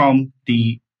 Everything from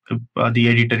the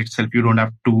editor itself. You don't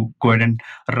have to go ahead and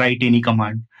write any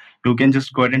command. You can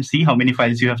just go ahead and see how many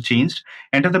files you have changed.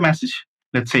 Enter the message.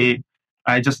 Let's say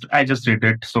I just did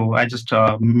it. So I just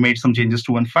made some changes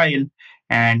to one file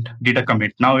and did a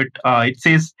commit. Now it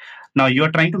says, now you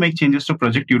are trying to make changes to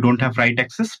project. You don't have write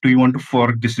access. Do you want to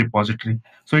fork this repository?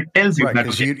 So it tells you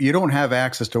that you don't have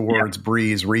access to Ward's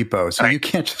Breeze repo, so you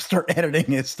can't just start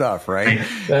editing its stuff, right?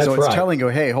 So it's telling you,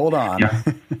 hey, hold on. Yeah.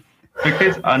 It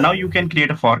is now you can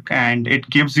create a fork, and it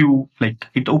gives you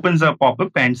it opens a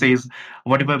pop-up and says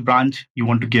whatever branch you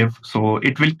want to give. So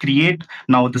it will create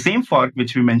now the same fork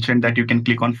which we mentioned that you can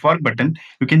click on fork button.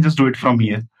 You can just do it from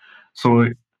here. So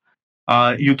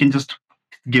you can just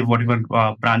give whatever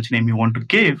branch name you want to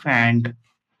give, and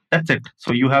that's it.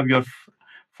 So you have your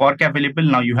fork available.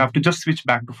 Now you have to just switch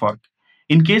back to fork.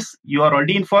 In case you are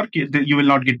already in fork, you will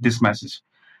not get this message.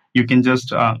 You can just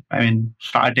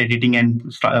start editing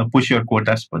and push your code.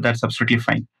 That's absolutely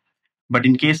fine. But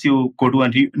in case you go to a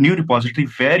new repository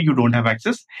where you don't have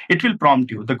access, it will prompt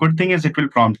you. The good thing is it will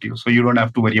prompt you, so you don't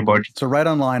have to worry about it. So right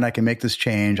online, I can make this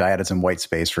change. I added some white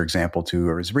space, for example,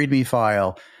 to his README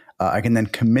file. I can then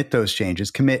commit those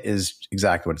changes. Commit is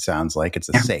exactly what it sounds like. It's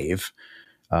a save.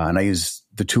 And I use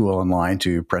the tool online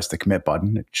to press the commit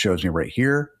button. It shows me right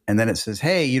here. And then it says,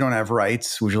 hey, you don't have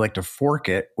rights. Would you like to fork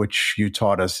it? Which you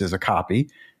taught us is a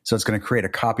copy. So it's going to create a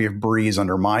copy of Breeze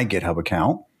under my GitHub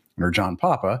account, under John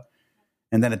Papa.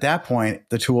 And then at that point,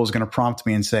 the tool is going to prompt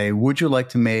me and say, would you like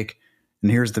to make, and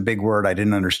here's the big word I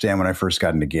didn't understand when I first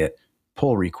got into Git,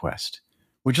 pull request.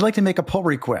 Would you like to make a pull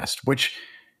request? Which,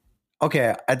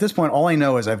 okay, at this point, all I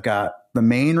know is I've got the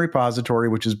main repository,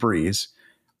 which is Breeze,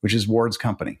 which is Ward's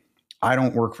company. I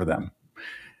don't work for them.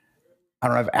 I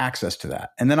don't have access to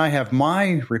that. And then I have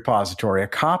my repository, a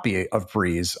copy of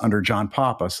Breeze under John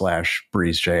Papa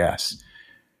 /Breeze.js.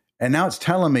 And now it's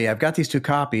telling me I've got these two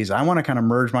copies. I want to kind of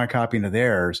merge my copy into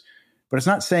theirs, but it's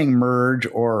not saying merge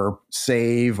or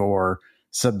save or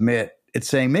submit. It's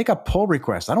saying make a pull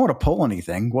request. I don't want to pull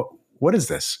anything. What is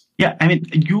this? Yeah, I mean,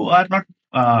 you are not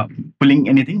pulling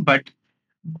anything, but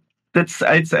the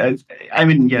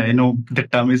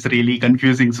term is really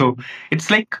confusing. So it's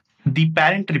like the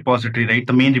parent repository, right?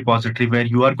 The main repository where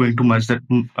you are going to merge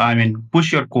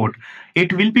push your code.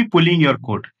 It will be pulling your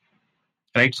code,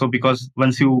 right? So because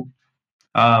once you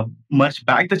merge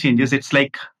back the changes, it's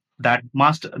like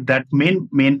that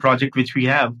main project which we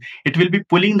have, it will be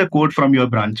pulling the code from your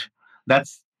branch.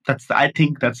 That's I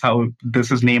think that's how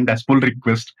this is named as pull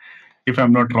request, if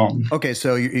I'm not wrong. Okay,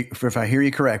 so if I hear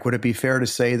you correct, would it be fair to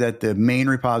say that the main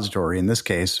repository, in this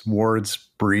case, Ward's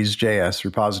Breeze.js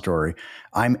repository,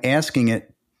 I'm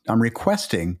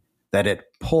requesting that it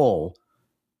pull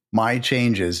my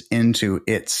changes into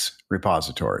its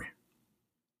repository?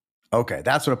 Okay,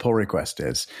 that's what a pull request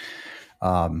is.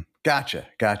 Gotcha.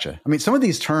 I mean, some of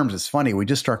these terms, it's funny. We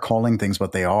just start calling things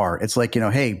what they are. It's like,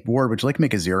 hey, Ward, would you like to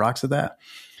make a Xerox of that?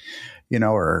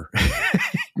 Or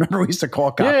remember we used to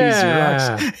call copies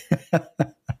Xerox?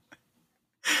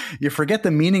 You forget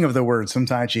the meaning of the word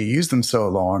sometimes. You use them so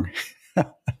long.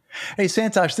 Hey,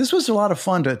 Santosh, this was a lot of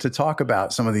fun to talk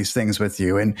about some of these things with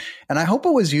you. And I hope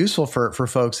it was useful for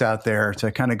folks out there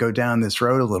to kind of go down this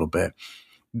road a little bit.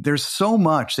 There's so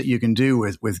much that you can do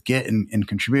with Git and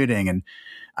contributing. And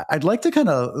I'd like to kind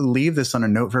of leave this on a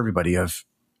note for everybody of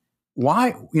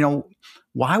why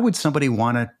would somebody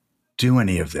want to do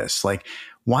any of this? Like,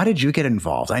 why did you get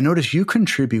involved? I noticed you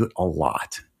contribute a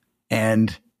lot.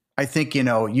 And I think, you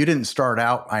didn't start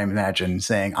out, I imagine,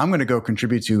 saying, I'm going to go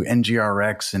contribute to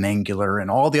NGRX and Angular and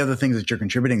all the other things that you're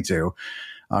contributing to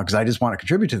because I just want to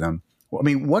contribute to them. I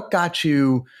mean, what got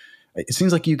you? It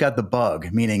seems like you got the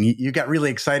bug, meaning you got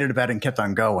really excited about it and kept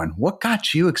on going. What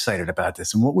got you excited about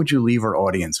this, and what would you leave our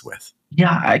audience with?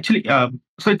 Yeah, actually, so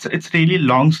it's really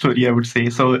long story, I would say.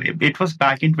 So it was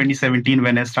back in 2017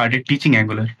 when I started teaching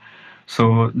Angular.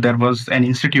 So there was an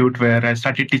institute where I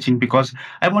started teaching because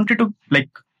I wanted to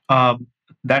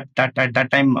that at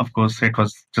that time, of course, it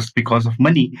was just because of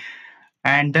money.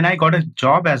 And then I got a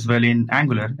job as well in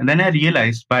Angular. And then I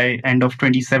realized by end of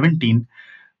 2017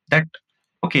 that,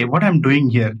 okay, what I'm doing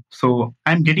here. So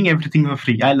I'm getting everything for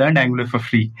free. I learned Angular for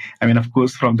free. I mean, of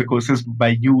course, from the courses by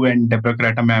you and Deborah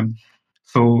Grata ma'am.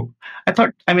 So I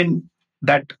thought,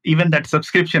 that even that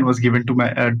subscription was given to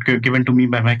me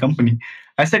by my company.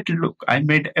 I said, look, I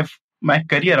made my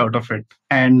career out of it.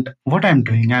 And what I'm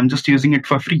doing, I'm just using it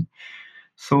for free.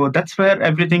 So that's where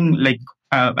everything,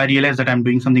 I realized that I'm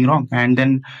doing something wrong. And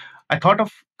then I thought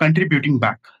of contributing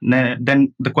back.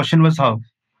 Then the question was how.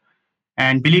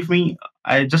 And believe me,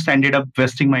 I just ended up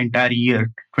wasting my entire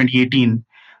year, 2018,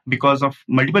 because of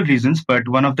multiple reasons. But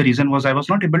one of the reasons was I was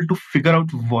not able to figure out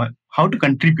how to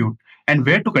contribute and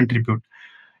where to contribute.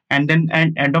 And then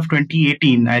at end of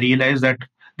 2018, I realized that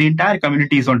the entire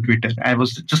community is on Twitter. I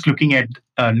was just looking at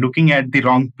the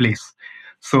wrong place.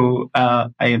 So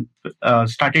I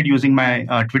started using my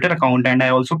Twitter account, and I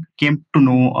also came to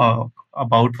know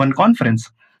about one conference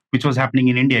which was happening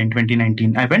in India in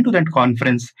 2019. I went to that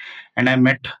conference and I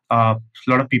met a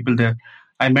lot of people there.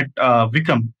 I met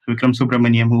Vikram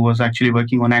Subramaniam, who was actually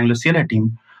working on Angular CLI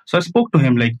team. So I spoke to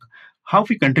him how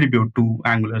we contribute to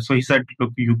Angular. So he said,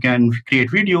 look, you can create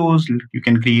videos, you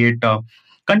can create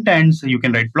contents, you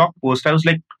can write blog posts. I was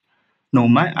like, no,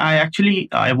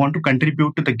 I want to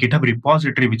contribute to the GitHub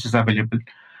repository which is available.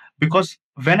 Because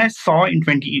when I saw in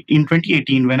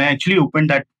 2018, when I actually opened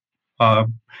that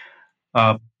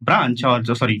branch,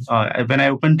 when I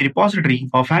opened the repository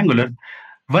of Angular,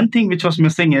 one thing which was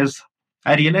missing is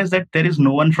I realized that there is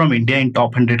no one from India in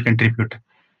top 100 contributor.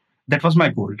 That was my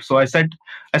goal. So I said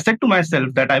to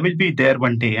myself that I will be there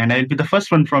one day and I will be the first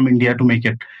one from India to make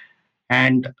it.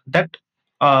 And that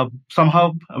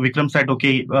somehow Vikram said,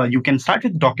 okay, you can start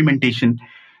with documentation.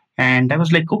 And I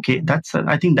was like, okay,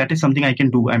 I think that is something I can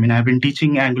do. I mean, I've been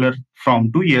teaching Angular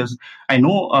from 2 years. I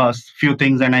know a few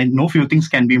things, and I know few things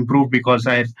can be improved because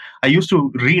I used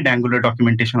to read Angular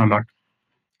documentation a lot.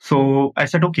 So I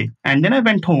said, okay. And then I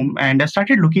went home and I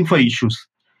started looking for issues.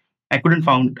 I couldn't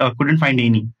find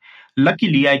any.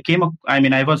 Luckily, I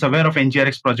was aware of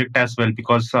NGRX project as well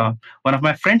because one of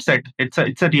my friends said it's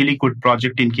a really good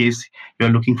project in case you're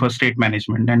looking for state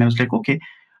management. And I was like, okay.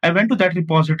 I went to that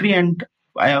repository, and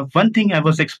one thing I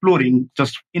was exploring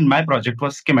just in my project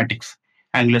was schematics,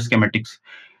 Angular schematics.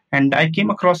 And I came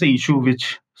across an issue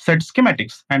which said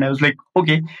schematics. And I was like,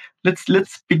 okay, let's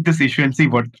pick this issue and see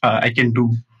what I can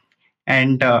do.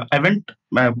 And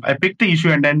I picked the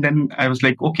issue, and then I was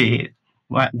like, okay,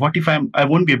 what if I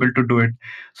won't be able to do it?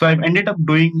 So I ended up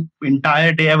doing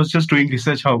entire day. I was just doing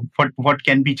research what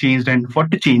can be changed and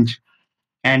what to change.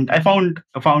 And I found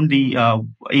the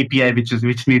API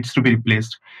which needs to be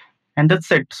replaced. And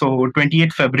that's it. So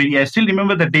 28th February, I still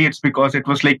remember the dates because it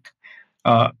was like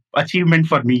achievement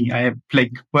for me. I have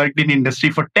worked in industry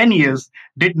for 10 years,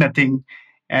 did nothing.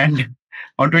 And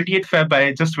on 28th Feb,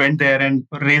 I just went there and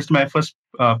raised my first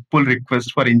pull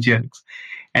request for NGRX.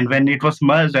 And when it was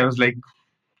merged, I was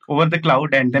over the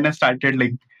cloud. And then I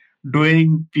started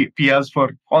doing PRs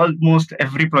for almost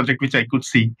every project which I could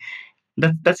see.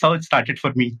 That's how it started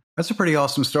for me. That's a pretty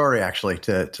awesome story, actually,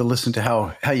 to listen to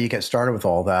how you get started with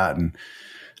all that. And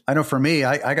I know for me,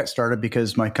 I got started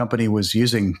because my company was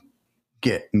using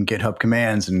Git and GitHub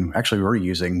commands, and actually we were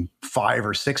using 5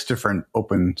 or 6 different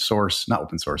source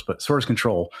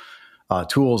control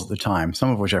tools at the time, some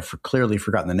of which I've clearly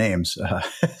forgotten the names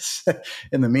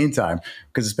in the meantime,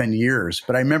 because it's been years.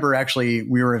 But I remember actually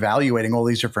we were evaluating all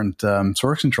these different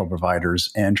source control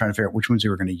providers and trying to figure out which ones we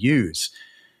were going to use.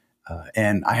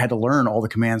 And I had to learn all the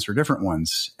commands for different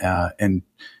ones. And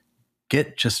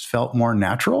Git just felt more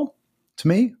natural to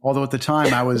me. Although at the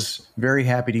time I was very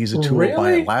happy to use a tool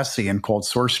by Atlassian called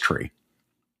SourceTree.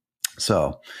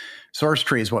 So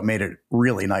SourceTree is what made it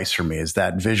really nice for me, is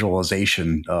that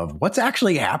visualization of what's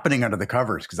actually happening under the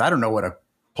covers. Because I don't know what a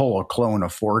pull, a clone, a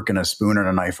fork, and a spoon and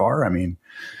a knife are. I mean,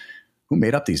 who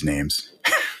made up these names?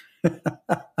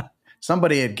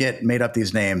 Somebody at Git made up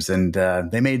these names, and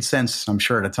they made sense, I'm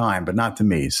sure, at a time, but not to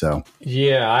me. So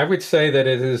yeah, I would say that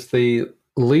it is the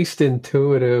least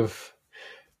intuitive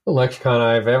lexicon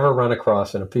I've ever run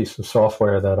across in a piece of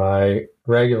software that I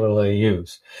regularly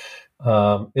use.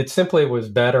 It simply was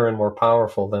better and more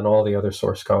powerful than all the other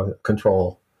source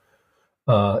control.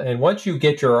 And once you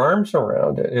get your arms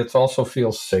around it, it also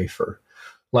feels safer.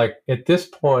 Like at this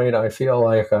point, I feel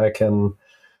like I'm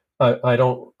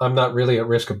not really at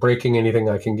risk of breaking anything.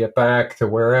 I can get back to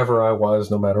wherever I was,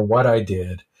 no matter what I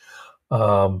did.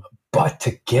 But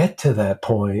to get to that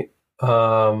point,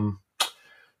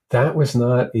 that was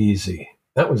not easy.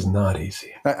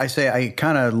 I say I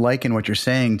kind of liken what you're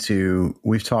saying to,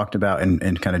 we've talked about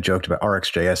and kind of joked about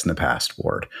RxJS in the past,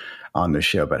 Ward, on the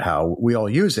show, but how we all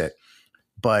use it.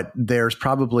 But there's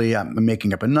probably, I'm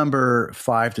making up a number,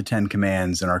 5 to 10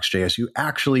 commands in RxJS you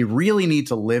actually really need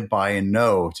to live by and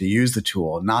know to use the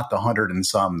tool, not the 100 and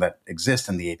some that exist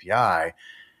in the API.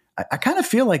 I kind of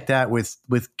feel like that with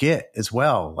Git as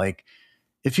well. Like,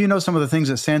 if you know some of the things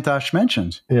that Santosh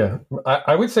mentioned. Yeah,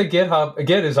 I would say Git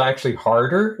is actually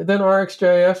harder than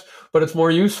RxJS, but it's more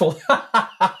useful.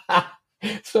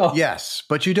 So yes,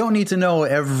 but you don't need to know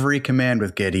every command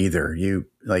with Git either. You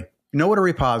know what a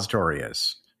repository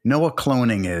is, know what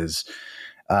cloning is,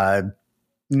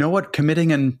 know what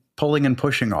committing and pulling and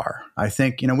pushing are. I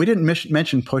think, we didn't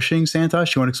mention pushing,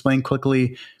 Santosh. You want to explain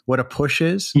quickly what a push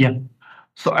is? Yeah.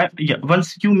 So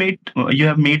once you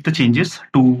have made the changes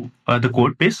to the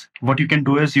code base, what you can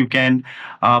do is you can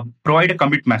provide a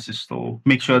commit message. So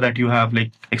make sure that you have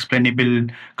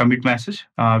explainable commit message,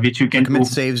 which you can commit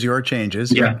saves your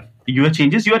changes. Yeah, your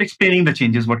changes. You are explaining the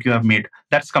changes what you have made.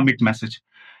 That's commit message,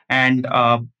 and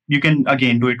you can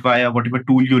again do it via whatever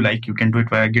tool you like. You can do it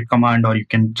via Git command, or you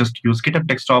can just use GitHub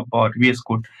Desktop or VS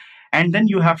Code, and then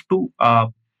you have to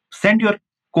send your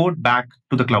code back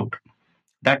to the cloud.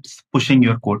 That's pushing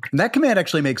your code. That command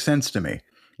actually makes sense to me.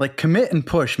 Like commit and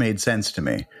push made sense to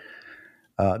me.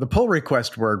 The pull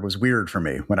request word was weird for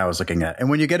me when I was looking at it. And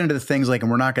when you get into the things like,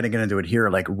 and we're not going to get into it here,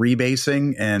 like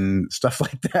rebasing and stuff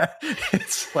like that,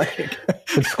 it's like...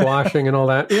 and squashing and all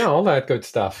that. Yeah, all that good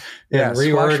stuff. Yeah, and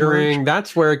reordering,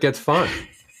 that's where it gets fun.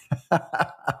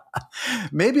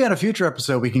 Maybe on a future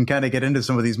episode, we can kind of get into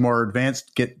some of these more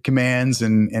advanced Git commands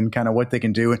and kind of what they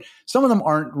can do. And some of them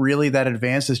aren't really that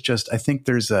advanced. It's just, I think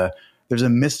there's a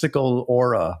mystical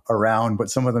aura around what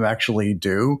some of them actually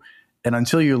do. And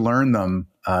until you learn them,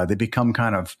 they become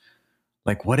kind of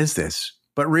like, what is this?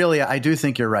 But really, I do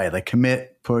think you're right. Like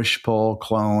commit, push, pull,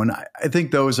 clone. I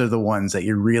think those are the ones that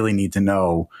you really need to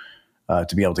know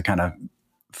to be able to kind of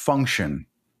function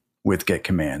with Git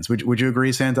commands. Would you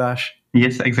agree, Santosh?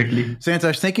 Yes, exactly.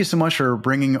 Santosh, thank you so much for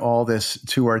bringing all this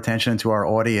to our attention, to our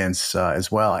audience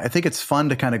as well. I think it's fun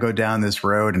to kind of go down this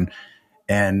road,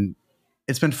 and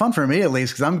it's been fun for me at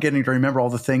least, because I'm getting to remember all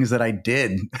the things that I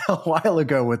did a while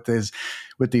ago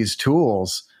with these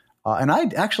tools. And I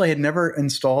actually had never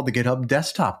installed the GitHub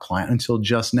desktop client until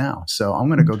just now. So I'm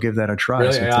going to go give that a try.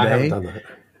 Really? So today, I haven't done that.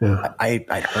 Yeah.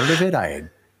 I'd heard of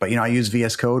it. But I use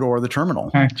VS Code or the terminal.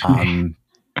 Actually.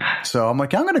 So I'm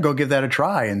like, I'm going to go give that a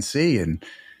try and see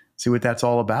what that's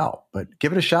all about. But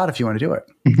give it a shot if you want to do it.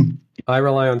 I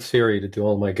rely on Siri to do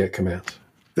all my Git commands.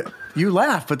 You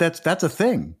laugh, but that's a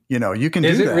thing. You can do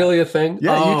that. Is it really a thing?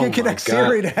 Yeah, you can connect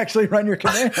Siri to actually run your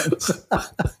commands.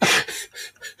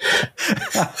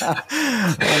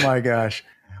 Oh my gosh.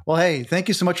 Well, hey, thank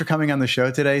you so much for coming on the show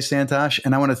today, Santosh.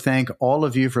 And I want to thank all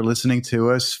of you for listening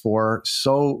to us for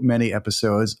so many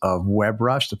episodes of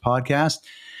WebRush, the podcast,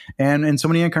 and in so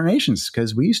many incarnations,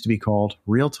 because we used to be called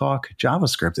Real Talk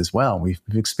JavaScript as well. We've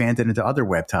expanded into other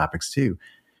web topics too.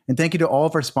 And thank you to all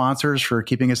of our sponsors for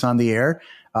keeping us on the air.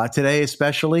 Today,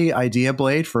 especially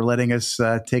IdeaBlade for letting us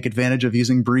take advantage of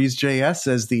using Breeze.js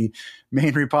as the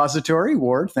main repository.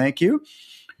 Ward, thank you.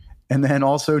 And then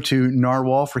also to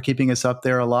Narwhal for keeping us up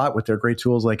there a lot with their great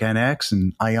tools like NX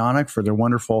and Ionic for their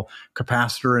wonderful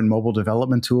capacitor and mobile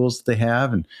development tools that they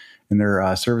have and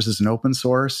their services in open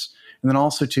source. And then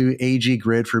also to AG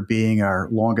Grid for being our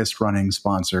longest running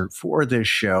sponsor for this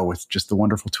show with just the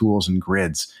wonderful tools and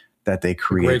grids that they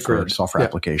create for software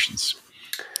applications.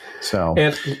 So,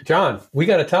 and John, we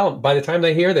got to tell them by the time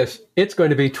they hear this, it's going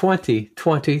to be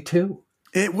 2022.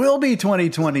 It will be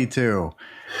 2022.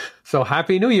 So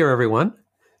happy New Year, everyone.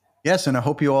 Yes, and I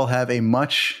hope you all have a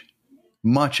much,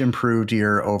 much improved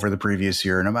year over the previous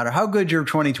year. No matter how good your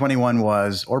 2021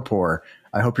 was or poor,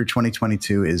 I hope your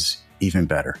 2022 is even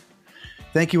better.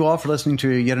 Thank you all for listening to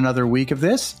yet another week of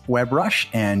this Web Rush,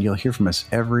 and you'll hear from us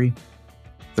every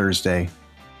Thursday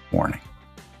morning.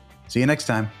 See you next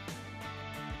time.